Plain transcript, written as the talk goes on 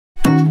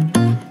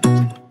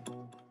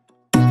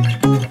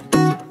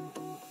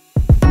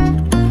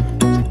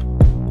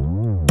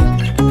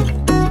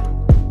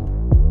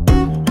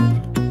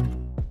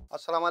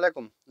السلام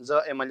علیکم. زه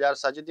ایملیار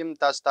ساجد یم.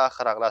 تاسو ته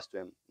ښه راغلاست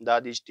وایم. دا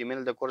د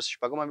HTML د کورس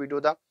شپږمه ویډیو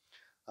ده.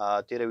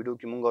 تېره ویډیو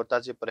کې موږ او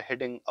تاسې پر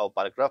هیډینګ او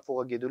پاراګراف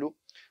وغږېدلو.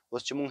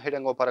 اوس چې موږ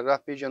هیډینګ او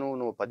پاراګراف پیژنو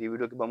نو په دې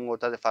ویډیو کې به موږ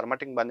او تاسې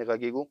فارمټینګ باندې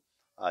غږېږو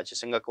چې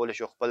څنګه کولی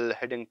شو خپل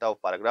هیډینګ ته او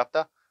پاراګراف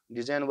ته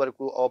ډیزاین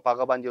ورکړو او په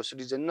هغه باندې یو څه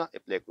ډیزاینونه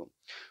اپلای کړو.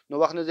 نو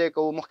وخت نه ضایع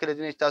کوو. مخکې له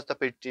دې نه چې تاسو ته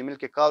په HTML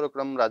کې کار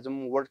وکړم راځم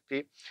ورډ کې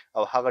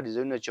او هغه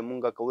ډیزاینونه چې موږ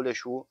کولی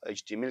شو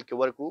HTML کې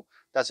ورکړو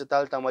تاسې ته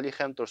هلته عملي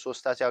ښیم تر څو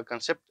ستاسې هغه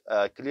کنسپټ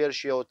کلیر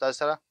شي او تاسو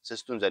سره څه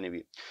ستونزه نه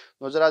وي.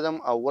 نو زه راځم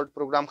او ورډ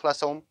پروګرام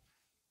خلاصوم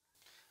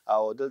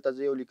او دلته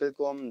زه یو لیکل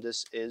کوم this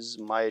is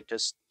my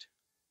text.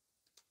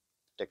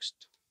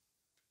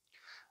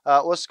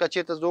 اوس که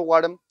چېرته زه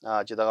وغواړم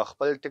چې دغه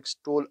خپل ټکسټ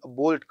ټول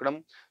بولډ کړم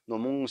نو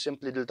موږ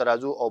سمپلی دلته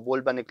راځو او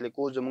بولډ باندې کلیک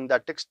کوو زموږ دا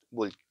ټکسټ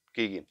بولډ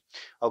کېږي.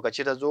 او که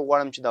چېرته زه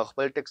وغواړم چې د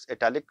خپل ټکسټ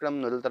اټالیک کړم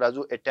نو دلته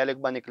راځو اټالیک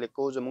باندې کلیک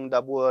کوو زموږ دا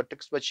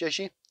ټکسټ به څه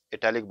شي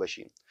اټالیک به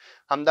شي.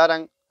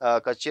 همدارنګ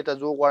که چېرته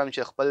زه وغواړم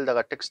چې خپل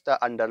دغه ټکسټ ته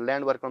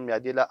انډرلاین ورکړم یا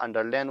دې له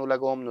انډرلاین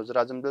ولګوم نو زه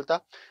راځم دلته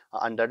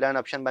انډرلاین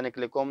اپشن باندې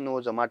کلیک کوم نو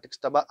زما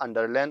ټکسټ ته به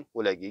انډرلاین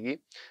ولګېږي.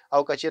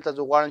 او که چېرته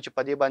زه غواړم چې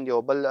په دې باندې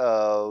یو بل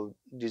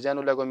ډیزاین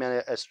ولګوم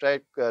یا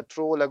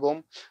سټرایکټرو ولګوم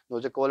نو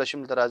زه کولی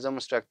شم دلته راځم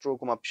سټرایکټرو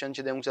کوم اپشن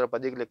چې دی موږ سره په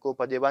دې کلیک کوو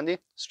په دې باندې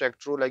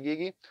سټرایکټرو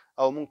لګېږي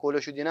او موږ کولی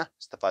شو دې نه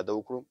استفاده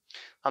وکړو.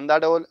 همدا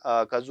ډول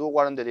که زه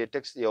وغواړم د دې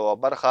ټکسټ یوه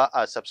برخه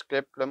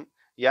سبسکرايب کړم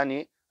یعنې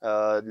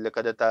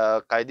لکه د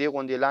قاعدې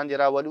غوندې لاندې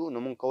راولو نو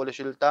موږ کولی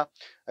شو دلته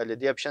له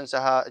دې اپشن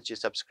څخه چې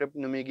سبسکرايب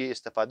نومیږي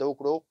استفاده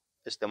وکړو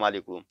استعمال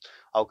کړو.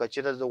 او که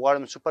چېرته زه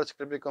غواړم سوپر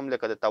سکرپټ کوم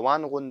لکه د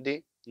توان غوندې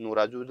نو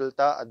راځو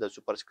دلته د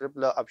سوپر سکرپټ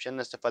له اپشن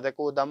نه استفاده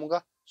کوو دا موږ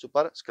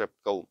سوپر سکرپټ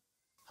کوو.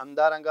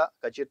 همدارنګه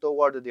که چېرته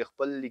وغواړو د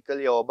خپل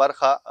لیکل یوه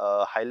برخه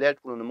هایلایټ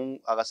کړو نو موږ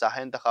هغه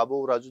ساحه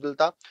انتخابوو راځو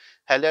دلته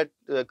هایلایټ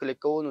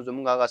کلیک کوو نو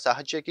زموږ هغه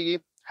ساحه چې کېږي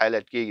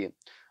هایلایټ کېږي.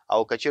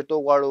 او که چېرته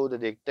وغواړو د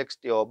دې ټکسټ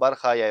یوه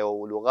برخه یا یو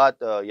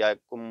لغات یا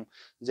کوم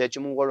ځای چې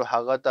موږ غواړو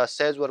هغه ته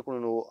سایز ورکړو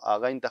نو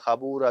هغه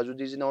انتخابوو راځو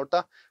دې ځای نه ورته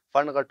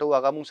فنډ غټو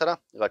هغه موږ سره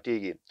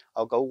غټېږي.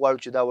 او که وغواړو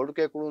چې دا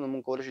وړوکی کړو نو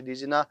موږ کولی شو دې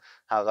ځای نه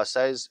هغه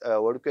سایز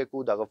وړوکی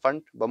کړو دغه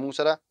فنډ به موږ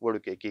سره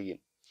وړوکی کېږي.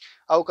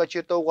 او که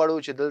چېرته وغواړو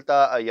چې دلته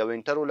یو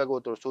انټر ولګو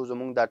تر څو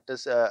زموږ دا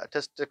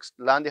ټیسټ ټکسټ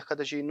لاندې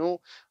ښکته شي نو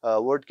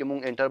ورډ کې موږ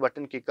انټر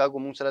بټن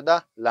کېکاږو موږ سره دا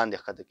لاندې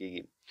ښکته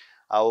کېږي.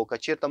 او که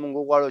چېرته موږ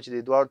وغواړو چې د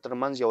دواړو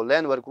ترمنځ یو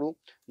لاین ورکړو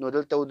نو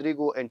دلته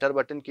ودرېږو انټر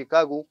بټن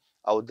کېکاږو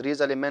او درې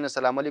ځلې مینس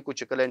علامه لیکو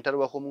چې کله انټر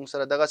وخو موږ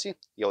سره دغسې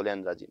یو لاین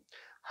راځي.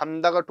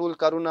 همدغه ټول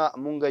کارونه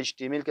موږ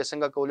HTML کې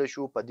څنګه کولی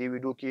شو په دې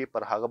ویډیو کې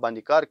پر هغه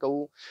باندې کار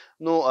کوو.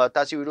 نو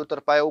تاسې ویډیو تر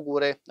پایه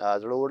وګورئ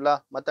زړه ورله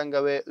مه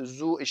تنګوئ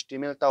ځو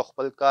HTML ته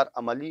خپل کار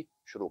عملي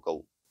شروع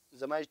کوو.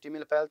 زما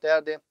HTML فایل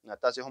تیار دی.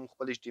 تاسې هم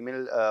خپل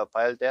HTML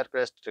فایل تیار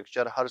کړئ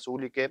سټرکچر هر څه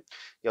ولیکئ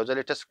یو ځل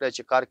یې ټسټ کړئ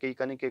چې کار کوي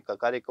که نه کوي که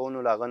کار یې کوو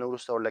نو له هغه نه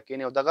وروسته ورله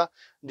کښېنئ او دغه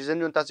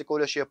ډیزاینونه تاسې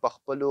کولی شئ په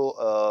خپلو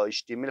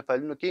HTML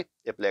فایلونو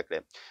کې اپلای کړئ.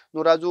 نو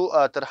راځو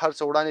تر هر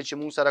څه وړاندې چې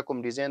موږ سره کوم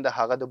ډیزاین دی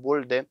هغه د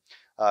بولډ دی.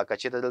 که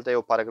چېرته دلته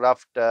یو پاراګراف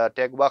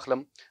ټیګ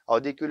واخلم او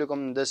دې کې ولیکم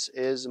this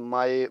is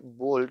my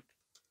bold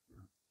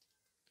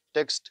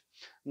text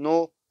نو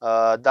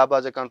دا به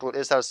زه کنټرول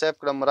اس آر سیف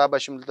کړم را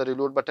به شم دلته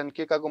ریلوډ بټن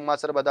کېکاږم ما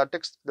سره به دا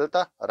ټکسټ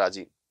دلته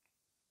راځي.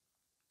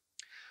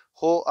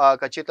 خو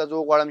که چېرته زه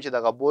وغواړم چې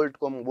دغه بولډ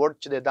کوم ورډ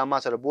چې دی دا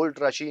ما سره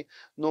بولډ راشي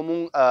نو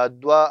موږ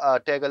دوه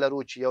ټیګه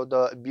لرو چې یو د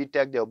بي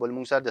ټیګ دی او بل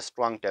موږ سره د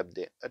سټرانګ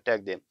ټیګ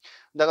دی.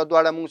 دغه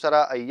دواړه موږ سره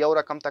یو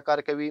رقم ته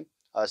کار کوي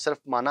صرف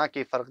معنا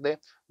کې فرق دی.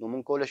 نو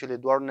موږ کولی شو له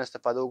دواړو نه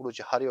استفاده وکړو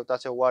چې هر یو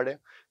تاسې غواړئ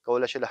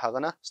کولی شئ له هغه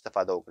نه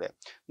استفاده وکړئ.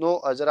 نو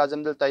زه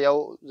راځم دلته یو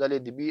ځل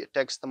د بي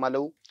ټیګ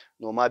استعمالوو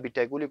نو ما بي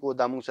ټیګ ولیکو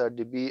دا موږ سره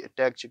د بي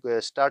ټیګ چې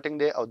سټارټینګ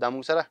دی او دا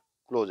موږ سره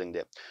کلوزینګ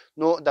دی.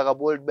 نو دغه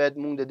بولډ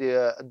باید موږ د دې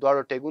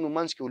دواړو ټیګونو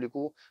منځ کې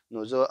ولیکو نو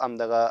زه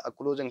همدغه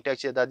کلوزینګ ټیګ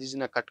چې دا دې ځای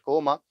نه کټ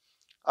کوم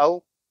او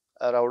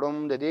راوړم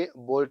د دې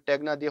بولډ ټیګ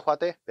نه دې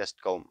خواته پیسټ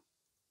کوم.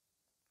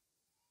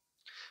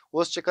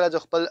 اوس چې کله زه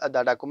خپل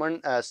دا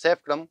ډاکومنټ سیف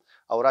کړم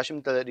او راشم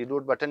ته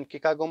ریلوډ بټن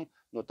کېکاږم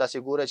نو تاسې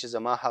ګورئ چې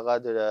زما هغه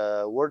د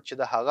ورډ چې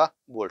د هغه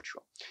بولډ شو.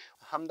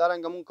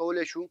 همدارنګه موږ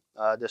کولی شو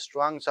د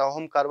سټرانګ څخه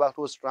هم کار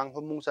واخلو. سټرانګ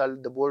هم موږ سره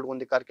د بولډ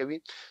غوندې کار کوي.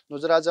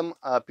 نو زه راځم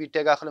پی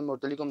ټیګ اخلم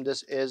ورته لیکم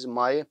this is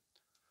my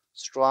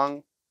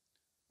strong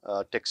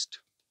text.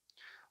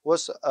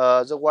 اوس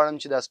زه غواړم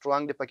چې دا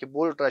سټرانګ دې پکې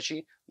بولډ راشي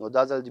نو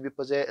دا ځل د بي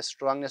په ځای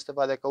سټرانګ نه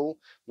استفاده کوو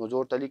نو زه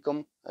ورته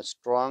لیکم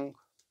سټرانګ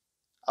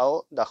او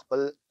دا خپل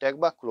ټیګ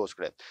به کلوز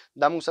کړئ.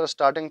 دا موږ سره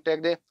سټارټینګ ټیګ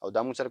دی او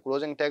دا موږ سره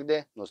کلوزینګ ټیګ دی.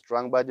 نو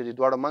سټرانګ باید د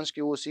دواړو منځ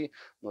کې اوسي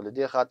نو له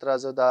دې خاطره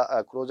زه دا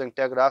کلوزینګ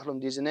ټیګ راخلم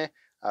دې ځای نه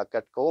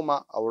کټ کوم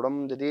او وړم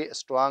د دې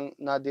سټرانګ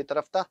نه دې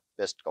طرف ته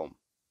پیسټ کوم.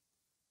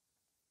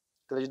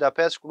 کله چې دا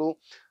پیسټ کړو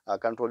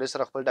کنټرول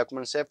سره خپل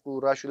ډاکومنټ سیف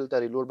کړو راشو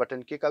دلته ریلوډ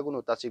بټن کېکاږو نو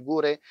تاسې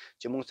ګورئ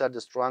چې موږ سره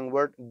د سټرانګ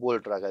ورډ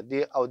بولډ راغی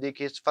دی او دې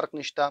کې هېڅ فرق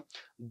نشته.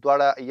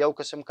 دواړه یو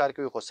قسم کار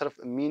کوي خو صرف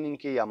مینینګ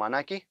کې یا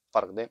معنا کې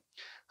فرق دی.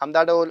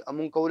 همدا ډول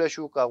موږ کولی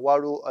شو که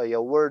غواړو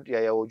یو ورډ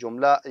یا یو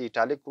جمله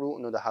ایټالیک کړو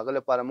نو د هغه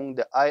لپاره موږ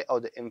د آی او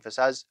د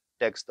امفسایز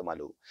ټیګ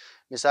استعمالوو.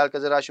 مثال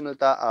که زه راشم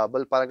دلته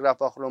بل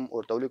پاراګراف واخلم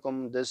ورته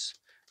ولیکم this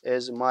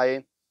is my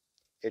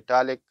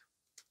ایټالیک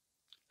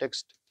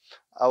ټیکسټ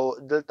او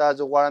دلته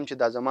زه غواړم چې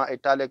دا زما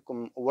ایټالیک کوم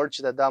ورډ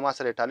چې دا ما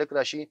سره ایټالیک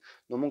راشي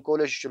نو موږ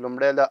کولی شو چې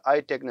لومړی له آی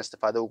ټیګ نه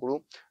استفاده وکړو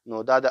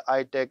نو دا د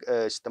آی ټیګ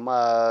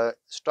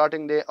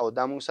سټارټینګ دی او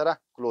دا موږ سره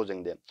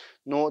کلوزینګ دی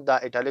نو دا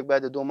ایټالیک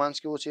باید د دوه منځ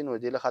کې اوسي نو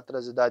دې له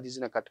خاطره زه دا دې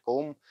ځینه کټ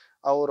کوم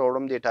او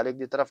راوړم د ایټالیک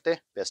دې طرف ته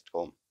پیسټ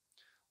کوم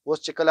اوس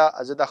چې کله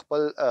زه د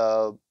خپل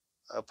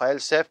فایل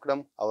سیف کړم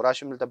او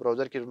راشم دلته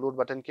براوزر کې ریلوډ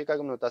بټن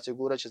کېکاږم نو تاسې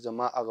ګوره چې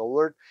زما هغه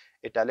ورډ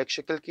ایټالیک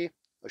شکل کې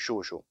شو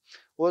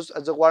اوس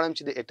زه غواړم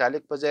چې د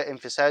ایټالیک په ځای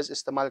امفسایز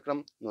استعمال کړم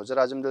نو زه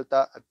راځم دلته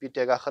پی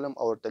ټیګ اخلم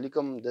او ورته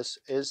لیکم this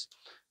is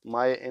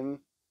my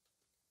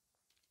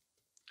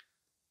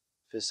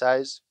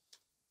emphasize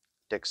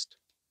text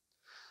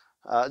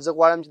زه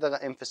غواړم چې دغه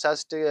امفسایز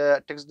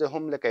ټیکسټ د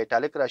هم لکه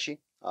ایټالیک راشي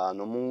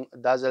نو مونږ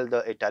دا ځل د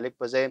ایټالیک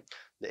په ځای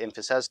د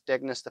امفسایز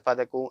ټیګ نه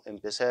استفاده کوو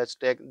امفسایز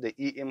ټیګ د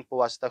ای ام په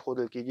واسطه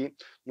ښودل کیږي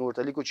نو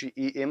ورته لیکو چې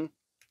ای ام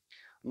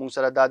مونږ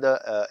سره دا د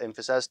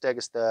امفسایز ټیګ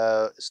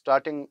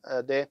سټارټینګ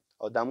دی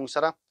او دا مونږ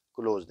سره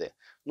کلوز دی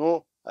نو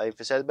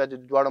امفسایز باید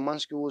د دواړو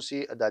منځ کې اوسي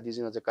دا دې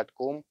ځینه زه کټ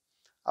کوم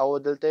او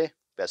دلته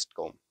پیسټ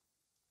کوم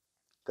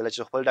کله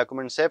چې خپل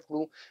ډاکومنټ سیف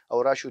کړو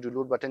او راشو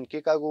ریلوډ بټن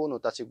کېکاږو نو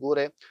تاسې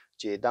ګورئ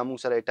چې دا مونږ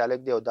سره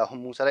ایټالیک دی او دا هم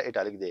مونږ سره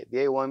ایټالیک دی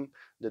بیا یې وایم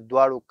د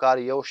دواړو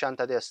کار یو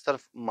شانته دی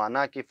صرف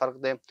معنا کې فرق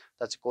دی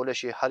تاسې کولی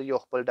شئ هر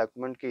یو خپل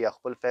ډاکومنټ کې یا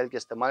خپل فایل کې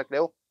استعمال کړئ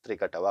او ترې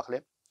ګټه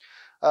واخلئ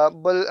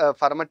بل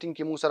فارمټینګ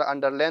کې مونږ سره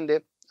انډرلاین دی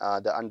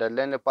د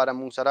انډرلاین لپاره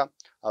مونږ سره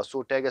څو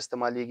ټیګ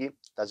استعمالیږي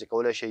تاسې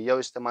کولی شئ یو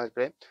استعمال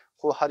کړئ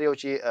خو هر یو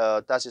چې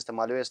تاسې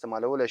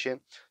استعمالولی شئ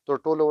تر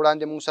ټولو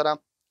وړاندې مونږ سره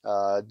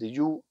د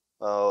یو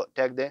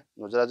ټیګ دی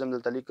نو زه راځم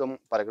دلته لیکم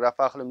پاراګراف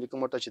اخلم لیکم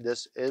ورته چې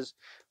this is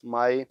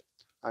my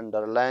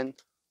underline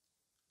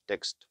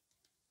text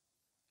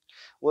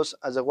اوس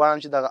زه غواړم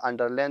چې دغه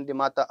انډرلاین دی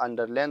ماته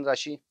انډرلاین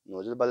راشي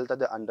نو زه به دلته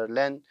د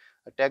انډرلاین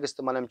ټیګ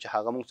استعمالوم چې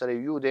هغه مونږ سره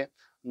یو دی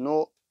نو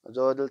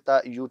زه دلته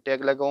یو ټیګ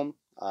لګوم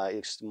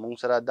مونږ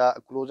سره دا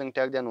کلوزینګ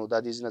ټیګ دی نو دا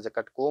دې ځینه زه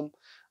کټ کوم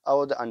او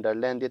د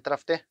انډرلاین دې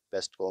طرف ته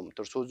پیسټ کوم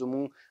تر څو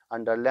زموږ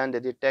انډرلاین د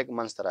دې ټیګ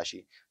منځ ته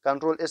راشي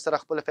کنټرول اس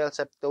سره خپل فایل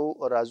ثبتو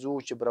راځو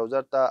چې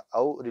براوزر ته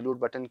او ریلوډ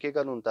بټن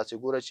کېږه نو تاسې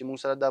ګوره چې مونږ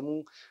سره دا مونږ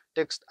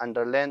ټیکسټ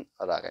انډرلاین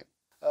راغی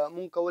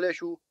مونږ کولی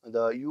شو د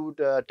یو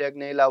ټیګ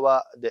نه علاوه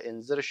د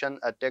انزرشن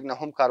ټیګ نه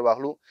هم کار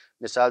واخلو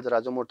مثال زه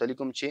راځم ورته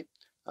لیکم چې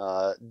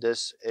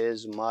this is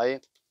my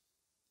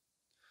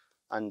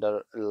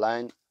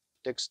underline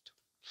text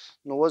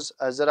نو اوس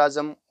زه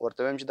راځم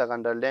ورته وایم چې دغه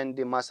انډرلاین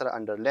دی ما سره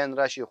انډرلاین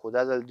راشي خو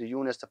دا ځل د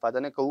یو نه استفاده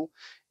نه کوو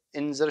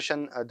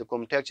انزرشن د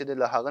کوم ټیګ چې دی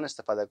له هغه نه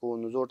استفاده کوو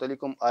نو زه ورته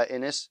لیکم آی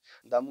ان اس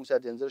دا موږ سره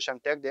د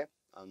انزرشن ټیګ دی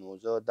نو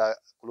زه دا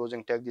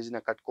کلوزینګ ټیګ دې ځینه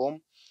کټ کوم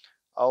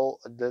او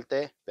دلته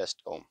پیسټ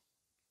کوم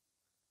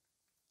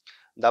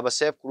دا به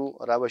سیف کړو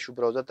را به شو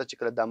براوزر ته چې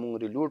کله دا مونږ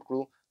ریلوډ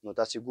کړو نو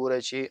تاسې ګورئ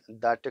چې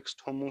دا ټیکسټ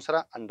هم مونږ سره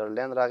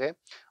انډرلاین راغی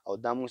او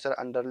دا مونږ سره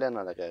انډرلاین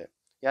راغی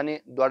یعنی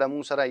دواړه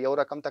مونږ سره یو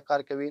رقم ته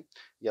کار کوي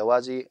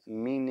یوازې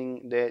مینینګ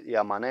دی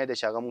یا معنی دی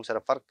چې هغه مونږ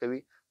سره فرق کوي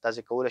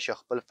تاسې کولی شئ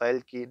خپل فایل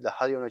کې د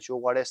هر یو نه چې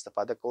وغواړئ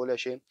استفاده کولی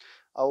شئ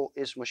او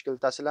هیڅ مشکل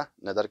تاسې له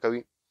نه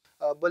درکوي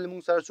بل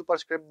مونږ سره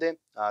سوپرسکرپټ دی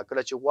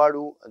کله چې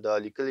غواړو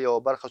د لیکل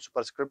یوه برخه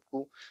سوپرسکرپټ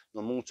کړو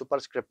نو مونږ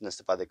سوپرسکرپټ نه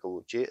استفاده کوو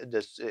چې د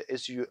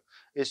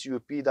اس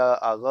یو پی دا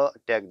هغه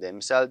ټیګ دی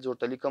مثال زه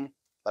ورته لیکم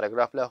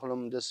پاراګراف له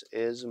اخلم this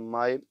is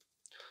my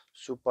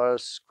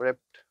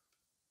superscript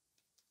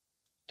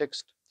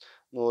text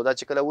نو دا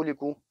چې کله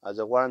ولیکو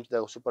زه غواړم چې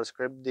د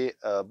سوپرسکرپټ دی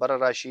بره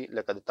راشي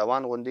لکه د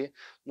توان غوندې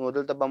نو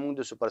دلته به مونږ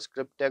د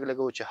سوپرسکرپټ ټیګ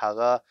لګوو چې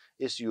هغه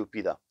اس یو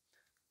پی ده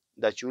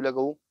دا چې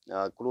ولګوو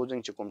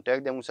کلوزینګ چې کوم ټیګ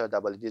دی مونږ سره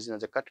دا بل دې ځینه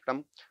زه کټ کړم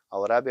او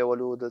را به یې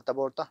ولو دلته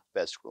به ورته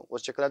پیسټ کړو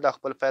اوس چې کله دا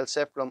خپل فایل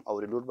سیف کړم او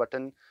ریلوډ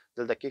بټن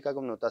دلته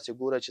کېکاږم نو تاسې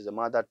ګوره چې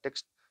زما دا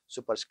ټیکسټ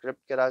سوپرسکرپټ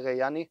کې راغی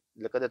یعنی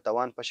لکه د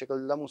توان په شکل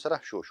له مونږ سره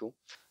شو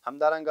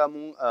همدارنګه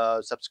مونږ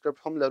سبسکرپټ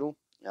هم لرو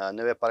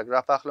نوی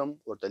پاراګراف اخلم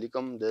ورته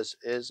لیکم this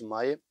is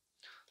my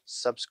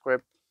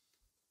subscript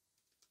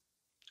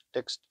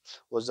text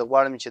اوس زه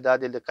غواړم چې دا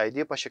د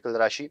قاعدې په شکل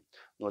راشي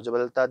نو زه به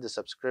دلته د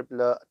سبسکرپټ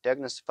له ټیګ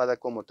نه استفاده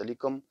کوم ورته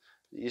لیکم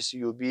اس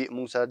یو بي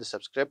مونږ سره د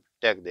سبسکرپټ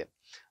ټیګ دی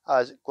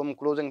کوم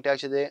کلوزینګ ټیګ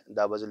چې دی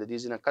دا به زه له دې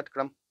ځینه کټ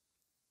کړم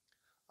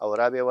او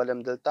را به یې ولم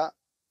دلته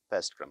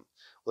پیسټ کړم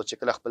اوس چې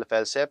کله خپل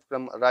فایل سیف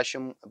کړم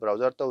راشم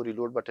براوزر ته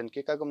ریلوډ بټن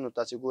کېکاږم نو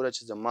تاسې ګوره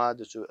چې زما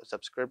د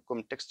سبسکرپټ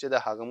کوم ټیکسټ چې دی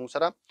هغه مونږ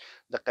سره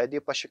د قاعدې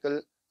په شکل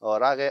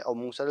راغی او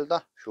مونږ سره دلته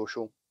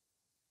شو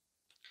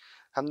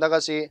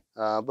همدغسې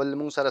بل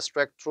مونږ سره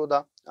سټریک تھرو ده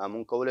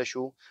مونږ کولی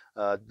شو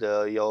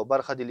د یو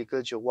برخه د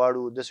لیکل چې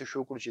غواړو داسې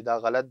شو کړو چې دا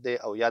غلط دی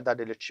او یا دا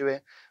ډیلیټ شوی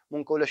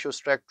مونږ کولی شو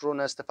سټریک تھرو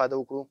نه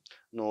استفاده وکړو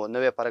نو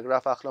نوی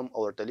پاراګراف اخلم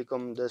او ورته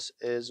لیکم this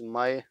is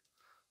my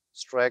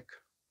strike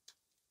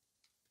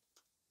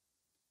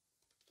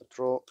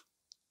through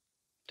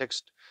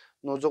text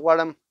نو زه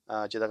غواړم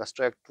چې دغه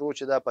سټریک تھرو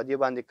چې دا په دې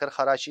باندې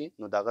کرښه راشي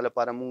نو د هغه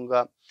لپاره مونږ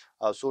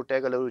څو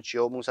ټیګه لرو چې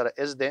یو مونږ سره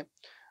اس دی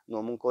نو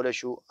موږ کولی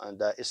شو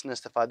د اس نه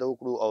استفاده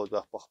وکړو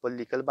او په خپل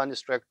لیکل باندې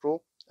سټرکټرو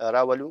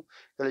راولو.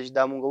 کله چې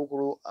دا موږ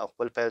وکړو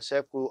خپل فایل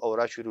سیف کړو او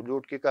راشو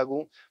ریلوډ کېکاږو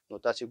نو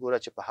تاسې ګوره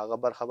چې په هغه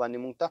برخه باندې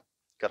موږ ته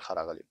کرښه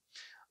راغلې.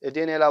 د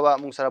دې نه علاوه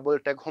موږ سره بل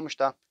ټیګ هم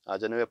شته.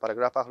 زه نوی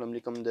پاراګراف اخلم،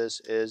 لیکم this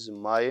is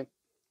my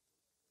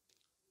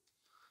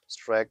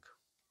strike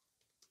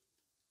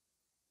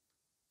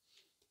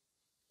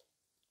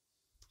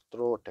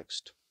through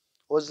text.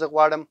 اوس زه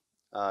غواړم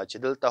چې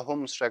دلته هم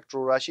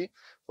سټرکټر راشي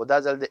خو دا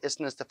ځل د اس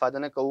نه استفاده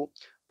نه کوو،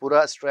 پوره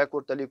سټرایک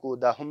ورته لیکو.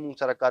 دا هم موږ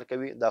سره کار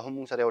کوي، دا هم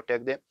موږ سره یو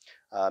ټیګ دی.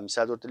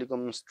 مثال ورته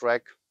لیکم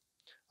سټرایک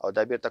او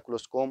دا بیرته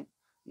کلوز کوم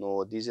نو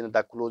دې ځینې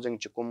دا کلوزینګ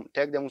چې کوم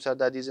ټیګ دی موږ سره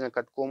دا دې ځینې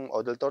کټ کوم او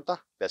دلته ورته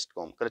پیسټ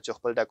کوم. کله چې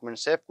خپل ډاکومنټ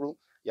سیف کړو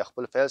یا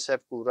خپل فایل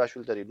سیف کړو راشو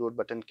دلته ریلوډ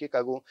بټن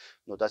کېکاږو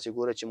نو تاسې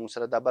ګوره چې موږ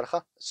سره دا برخه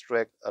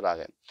سټرایک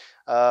راغی.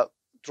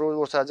 ترو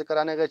ورسره ځکه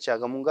رانغی چې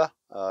هغه مونږه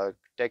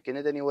ټیګ کې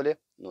نه دی نیولې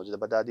نو زه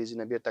به دا دې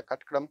ځینې بیرته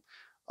کټ کړم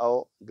او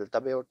دلته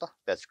به یې ورته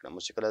پیسټ کړم.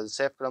 اوس چې کله زه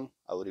سیف کړم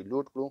او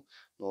ریلوډ کړو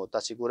نو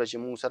تاسې ګوره چې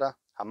مونږ سره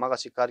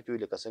هماغسې کار کوي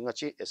لکه څنګه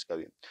چې اس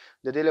کوي.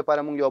 د دې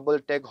لپاره مونږ یو بل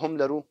ټیګ هم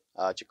لرو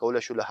چې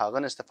کولی شو له هغه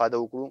نه استفاده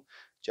وکړو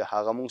چې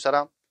هغه مونږ سره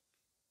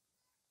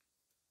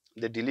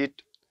د ډیلیټ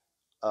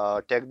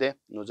ټیګ دی.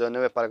 نو زه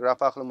نوی پاراګراف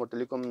اخلم، ورته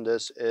لیکم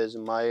this is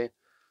my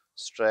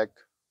strike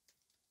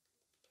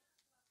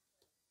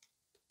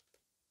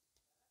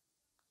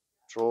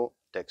through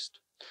text.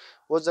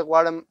 اوس زه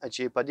غواړم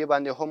چې په دې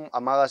باندې هم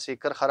هماغسې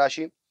کرښه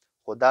راشي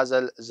خو دا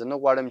ځل زه نه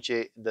غواړم چې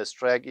د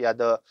سټرایک یا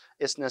د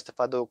اس نه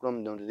استفاده وکړم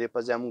نو د دې په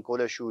ځای موږ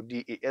کولی شو ډي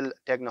ای ال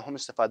ټیګ نه هم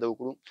استفاده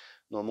وکړو.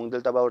 نو موږ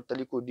دلته به ورته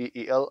لیکو ډي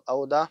ای ال او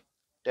دا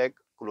ټیګ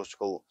کلوز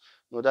کوو.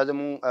 نو دا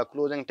زموږ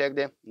کلوزینګ ټیګ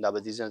دی، دا به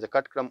دې ځینې زه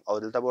کټ کړم او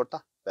دلته به ورته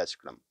پیسټ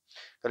کړم.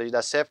 کله چې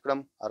دا سیف کړم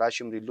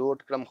راشم ریلوډ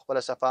کړم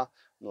خپله صفحه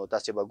نو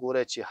تاسې به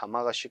ګورئ چې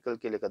هماغه شکل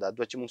کې لکه دا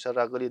دوه چې موږ سره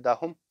راغلي دا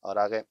هم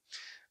راغی.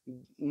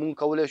 مونږ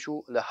کولی شو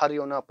له هر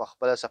یو نه په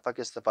خپله صفحه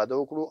کې استفاده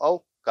وکړو او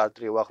کار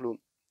ترې واخلو.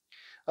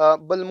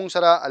 بل مونږ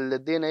سره له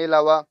دې نه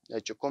علاوه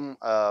چې کوم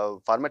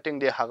فارمټینګ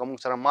دی هغه مونږ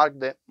سره مارک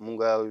دی، مونږ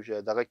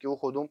دغه کې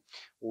وښودو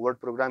ورډ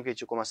پروګرام کې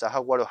چې کومه ساحه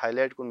غواړو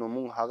هایلایټ کړو نو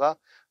مونږ هغه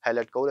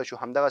هایلایټ کولی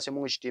شو. همدغسې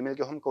مونږ ایچ ټي ایم ایل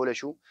کې هم کولی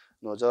شو.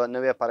 نو زه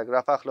نوی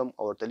پاراګراف اخلم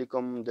او ورته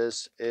لیکم this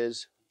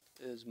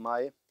is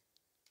my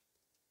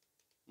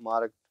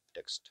marked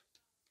text.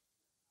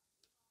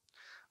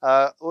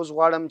 اوس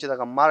غواړم چې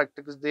دغه مارک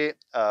ټیکس دی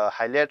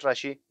هایلایټ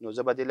راشي نو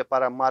زه به دې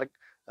لپاره مارک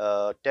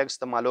ټیګ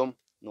استعمالوم.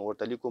 نو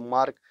ورته لیکو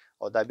مارک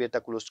او دا بیرته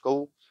کلوز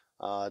کوو.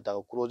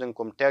 دغه کلوزینګ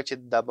کوم ټیګ چې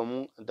دا به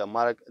مونږ د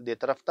مارک دې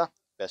طرف ته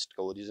پیسټ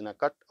کوو، دې ځینه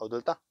کټ او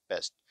دلته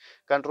پیسټ.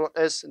 کنټرول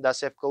اس دا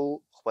سیف کوو،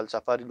 خپل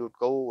صفحه ریلوډ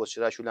کوو. اوس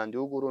چې راشو لاندې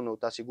وګورو نو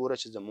تاسې ګوره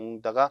چې زمونږ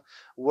دغه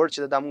ورډ چې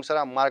دا مونږ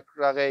سره مارک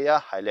راغی یا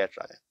هایلایټ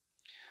راغی.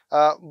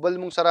 بل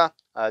مونږ سره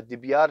د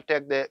بي آر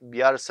ټیګ دی،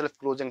 بي آر سلف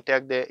کلوزینګ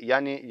ټیګ دی،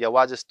 یعنی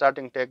یوازې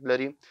سټارټینګ ټیګ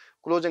لري،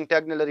 کلوزینګ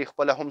ټیګ نه لري،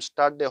 خپله هم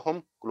سټارټ دی هم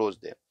کلوز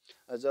دی.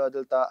 زه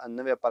دلته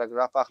نوی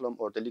پاراګراف اخلم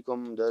ورته لیکم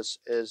this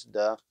is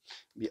the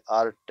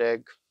BR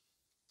tag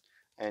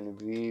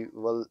and we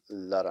will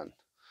learn.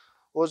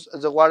 اوس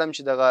زه غواړم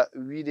چې دغه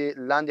وی دی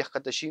لاندې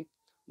ښکته شي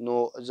نو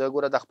زه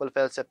ګوره د خپل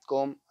فایل ثبت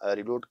کوم،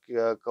 ریلوډ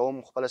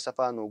کوم خپله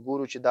صفحه نو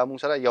ګورو چې دا مونږ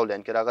سره یو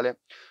لاین کې راغلی.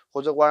 خو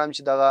زه غواړم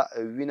چې دغه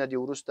وی نه دې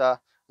وروسته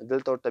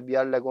دلته ورته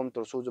بیا لګوم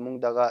تر څو زموږ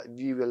دغه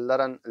وی ویل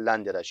لرن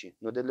لاندې راشي.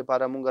 نو د دې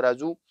لپاره مونږ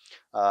راځو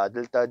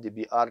دلته د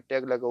بي آر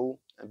ټیګ لګوو.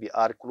 بي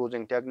آر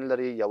کلوزینګ ټیګ نه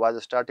لري، یوازې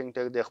سټارټینګ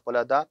ټیګ دی،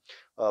 خپله دا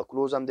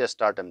کلوز هم دی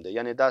سټارټ هم دی،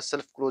 یعنی دا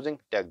سلف کلوزینګ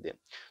ټیګ دی.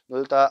 نو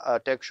دلته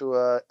ټیګ شو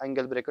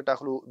انګل بریکټ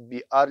اخلو، بي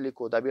آر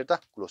لیکو، دا بیرته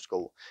کلوز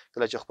کوو.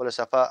 کله چې خپله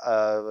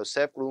صفحه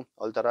سیف کړو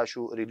هلته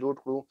راشو ریلوډ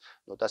کړو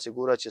نو تاسې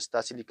ګوره چې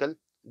ستاسې لیکل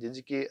د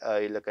دې کې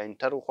لکه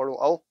انټر وخوړو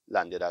او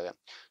لاندې راغی.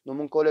 نو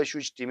مونږ کولی شو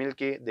چې ټیمیل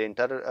کې د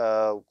انټر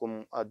کوم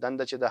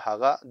دنده چې د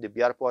هغه د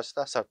بي آر په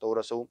واسطه سرته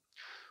ورسوو.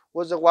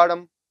 اوس زه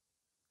غواړم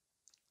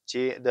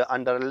چې د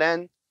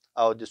انډرلاین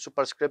او د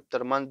سوپرسکرپټ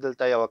ترمنځ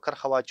دلته یوه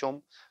کرښه واچوم.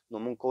 نو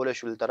مونږ کولی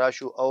شو دلته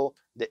راشو او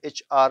د ایچ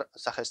آر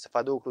څخه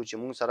استفاده وکړو چې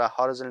مونږ سره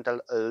هارزنټل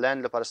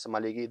لاین لپاره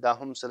استعمالیږي. دا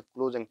هم سلف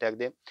کلوزینګ ټیګ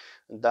دی،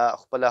 دا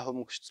خپله هم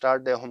سټارټ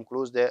دی هم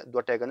کلوز دی،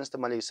 دوه ټیګه نه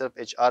استعمالیږي، صرف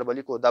ایچ آر به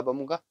لیکو، دا به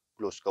مونږ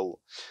کلوز کوو.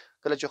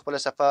 کله چې خپله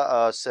صفحه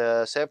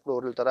سیف کړو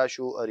دلته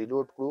راشو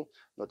ریلوډ کړو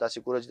نو تاسې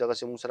ګوره چې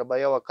دغسې مونږ سره به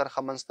یوه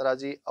کرښه منځته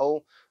راځي او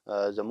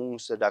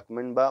زمونږ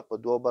ډاکومنټ به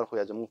په دوه برخو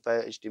یا زمونږ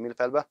ایچ ټي ایم ایل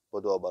فایل به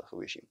په دوه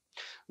برخو ویشي.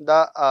 دا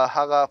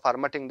هغه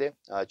فارمټینګ دی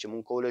چې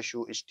مونږ کولی شو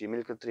ایچ ټي ایم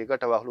ایل کې ترې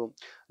ګټه واخلو.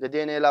 د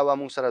دې نه علاوه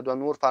مونږ سره دوه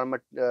نور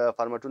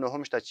فارمټونه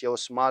هم شته چې یو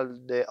سمال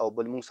دی او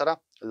بل مونږ سره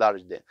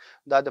لارج دی.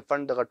 دا د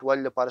فنډ د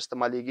غټوالي لپاره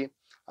استعمالیږي.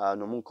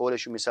 نو مونږ کولی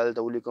شو مثال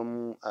ته ولیکم،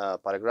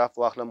 پاراګراف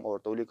واخلم او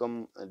ورته ولیکم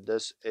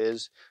this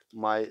is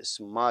my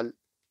small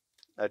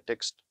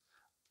text.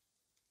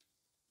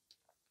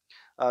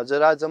 زه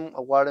راځم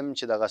غواړم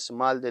چې دغه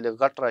سمال دی لږ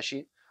غټ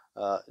راشي،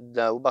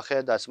 وبخښئ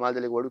دا سمال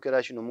دی لږ وړوکی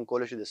راشي. نو مونږ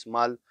کولی شو د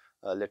سمال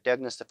له ټیګ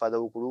نه استفاده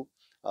وکړو،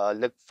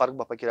 لږ فرق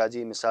به پکې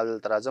راځي. مثال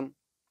دلته راځم،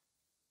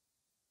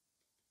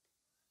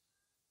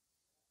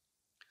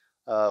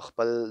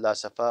 خپل دا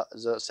صفحه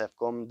زه سیف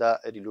کوم، دا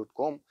ریلوډ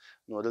کوم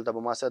نو دلته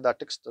به ما سره دا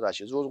ټکسټ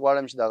راشي. زه اوس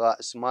غواړم چې دغه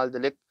سمال د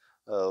لږ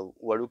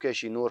وړوکی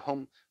شي نور هم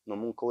نو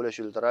موږ کولی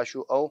شو دلته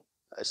راشو او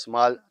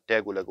سمال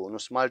ټیګ ولګو. نو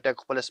سمال ټیګ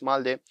خپل سمال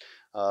دی،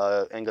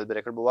 انګل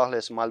بریکټ به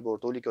واخلئ، سمال به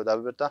ورته ولیکئ او دا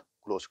به بیرته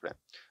کلوز کړئ.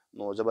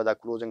 نو زه به دا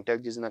کلوزینګ ټیګ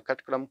دې ځینه کټ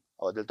کړم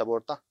او دلته به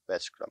ورته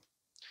پیسټ کړم.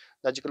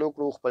 دا چې کله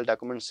وکړو خپل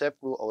ډاکومنټ سیف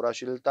کړو او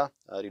راشو دلته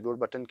ریلوډ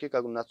بټن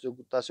کېکاږو.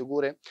 تاسو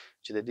ګورئ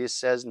چې د دې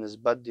سایز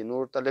نسبت د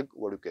نور ته لږ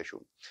وړوکی شو.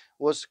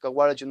 اوس که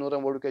غواړئ چې نور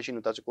هم وړوکی شي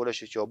نو تاسو کولی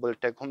شئ چې یو بل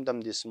ټیګ هم د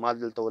همدې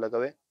سمال دلته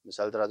ولګوئ.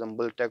 مثال ته راځم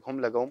بل ټیګ هم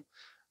لګوم،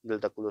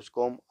 دلته کلوز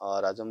کوم،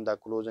 راځم دا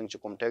کلوزینګ چې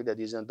کوم ټیګ دی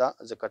دې ځینه دا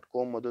زه کټ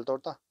کوم او دلته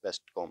ورته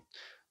پیسټ کوم.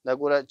 دا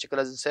ګوره چې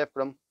کله زه سیف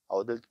کړم او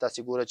دلته تاسې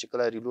ګوره چې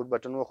کله ریلوډ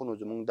بټن وخو نو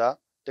زموږ دا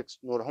ټیکسټ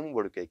نور هم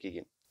وړوکی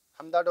کېږي.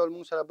 همدا ډول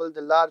موږ سره بل د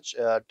لارج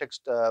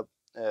ټیکسټ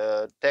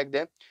ټیګ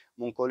دی،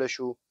 موږ کولی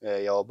شو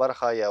یو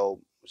برخه یو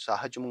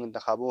ساحه چې موږ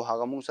انتخابو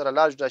هغه موږ سره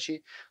لارج راشي.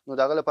 نو د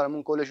هغه لپاره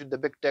موږ کولی شو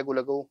د بګ ټیګ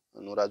ولګو.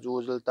 نو راځو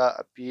اوس دلته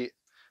پی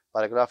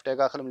پاراګراف ټیګ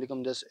اخلم، لیکم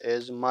دس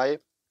از مای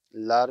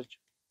لارج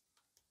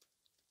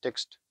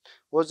ټیکسټ.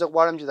 اوس زه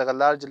غواړم چې دغه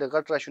لارج لږ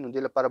غټ راشي، نو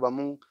دې لپاره به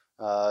موږ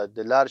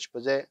د لارج په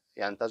ځای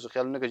یعنې تاسو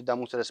خیال ونه کړئ چې دا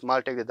موږ سره سمال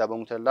ټیګ دی، دا به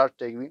موږ سره لارج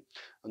ټیګ وي.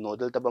 نو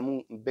دلته به موږ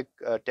بګ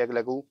ټیګ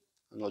لګو.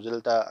 نو زه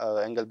دلته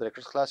انګل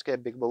بریکټ خلاص کړئ،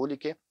 بګ به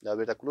ولیکئ، دا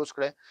بیرته کلوز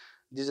کړئ،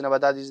 دې ځینه به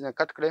دا دې ځینه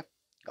کټ کړئ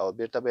او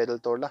بیرته به یې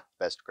دلته ورله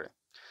پیسټ کړئ.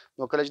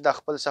 نو کله چې دا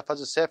خپل صفحه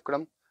زه سیف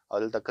کړم او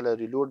دلته کله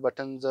ریلوډ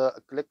بټن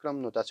زه کلیک کړم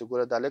نو تاسو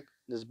ګوره دا لږ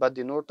نسبت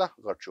د نور ته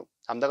غټ شو.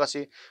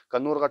 همدغسې که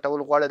نور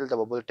غټول غواړئ دلته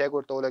به بل ټیګ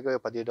ورته ولګوئ.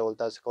 په دې ډول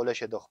تاسو کولی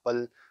شئ د خپل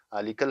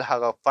لیکل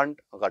هغه فنډ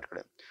غټ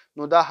کړئ.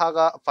 نو دا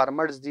هغه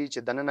فارمټس دي چې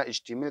دننه ایچ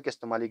ټي ایم ایل کې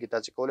استعمالیږي.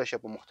 تاسو کولی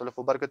شئ په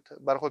مختلفو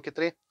برخو کې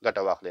ترې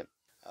ګټه واخلئ.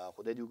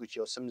 خدای دې وکړي چې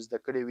یو څه مو زده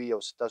کړي وي، یو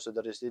څه تاسو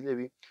ته رسېدلی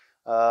وي.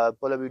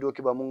 بله ویډیو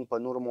کې به مونږ په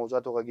نورو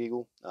موضوعاتو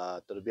غږېږو.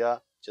 تر بیا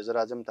چې زه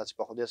راځم تاسو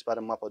په خدای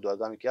سپارم، ما په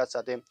دعاګانو کې یاد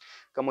ساتئ.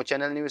 که مو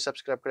چینل نه وي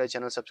سبسکرايب کړی،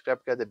 چینل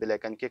سبسکرايب کړئ، د بیل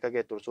آیکن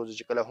کېکاږئ ترڅو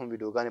چې کله هم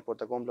ویډیوګانې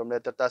پورته کوم لومړی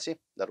تر تاسې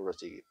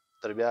درورسېږي.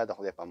 تر بیا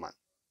د خدای په امان.